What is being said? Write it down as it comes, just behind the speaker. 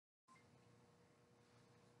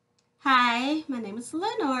Hi, my name is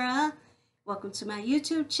Lenora. Welcome to my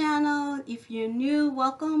YouTube channel. If you're new,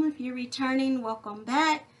 welcome. If you're returning, welcome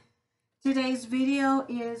back. Today's video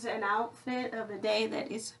is an outfit of the day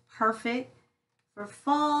that is perfect for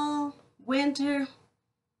fall, winter,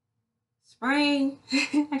 spring.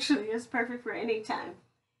 Actually, it's perfect for any time.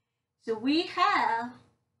 So we have,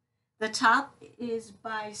 the top is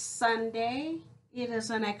by Sunday. It is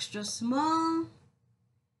an extra small.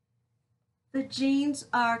 The jeans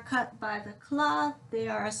are cut by the cloth. They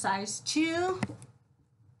are a size 2.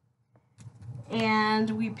 And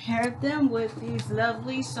we paired them with these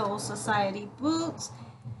lovely Soul Society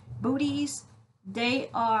booties. They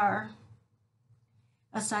are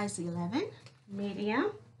a size 11,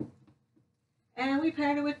 medium. And we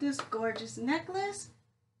paired it with this gorgeous necklace.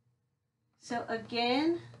 So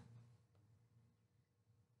again,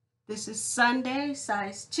 this is Sunday,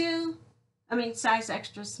 size 2. Size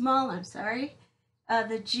extra small, I'm sorry.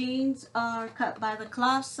 The jeans are cut by the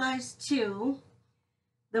cloth, size 2.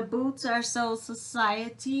 The boots are Soul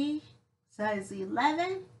Society, size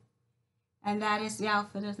 11. And that is the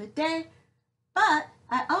outfit of the day. But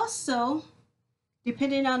I also,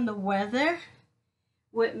 depending on the weather,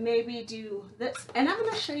 would maybe do this. And I'm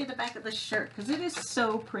going to show you the back of the shirt because it is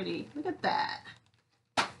so pretty. Look at that.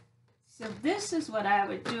 So this is what I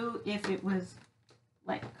would do if it was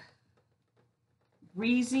like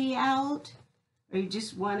breezy out, or you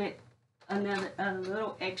just wanted a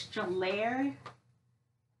little extra layer.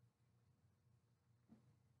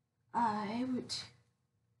 I would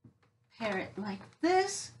pair it like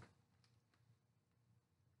this,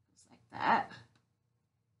 just like that,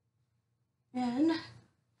 and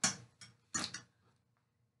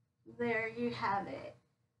there you have it.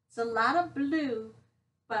 It's a lot of blue,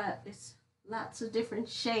 but it's lots of different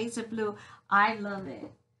shades of blue. I love it.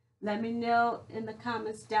 Let me know in the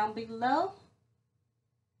comments down below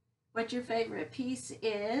what your favorite piece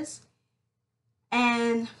is.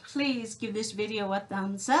 And please give this video a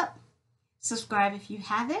thumbs up. Subscribe if you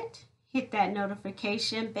haven't. Hit that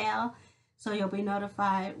notification bell so you'll be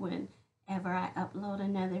notified whenever I upload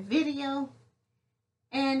another video.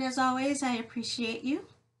 And as always, I appreciate you.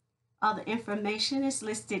 All the information is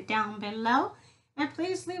listed down below. And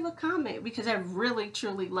please leave a comment because I really,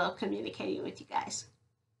 truly love communicating with you guys.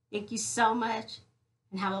 Thank you so much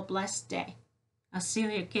and have a blessed day. I'll see you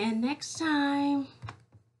again next time.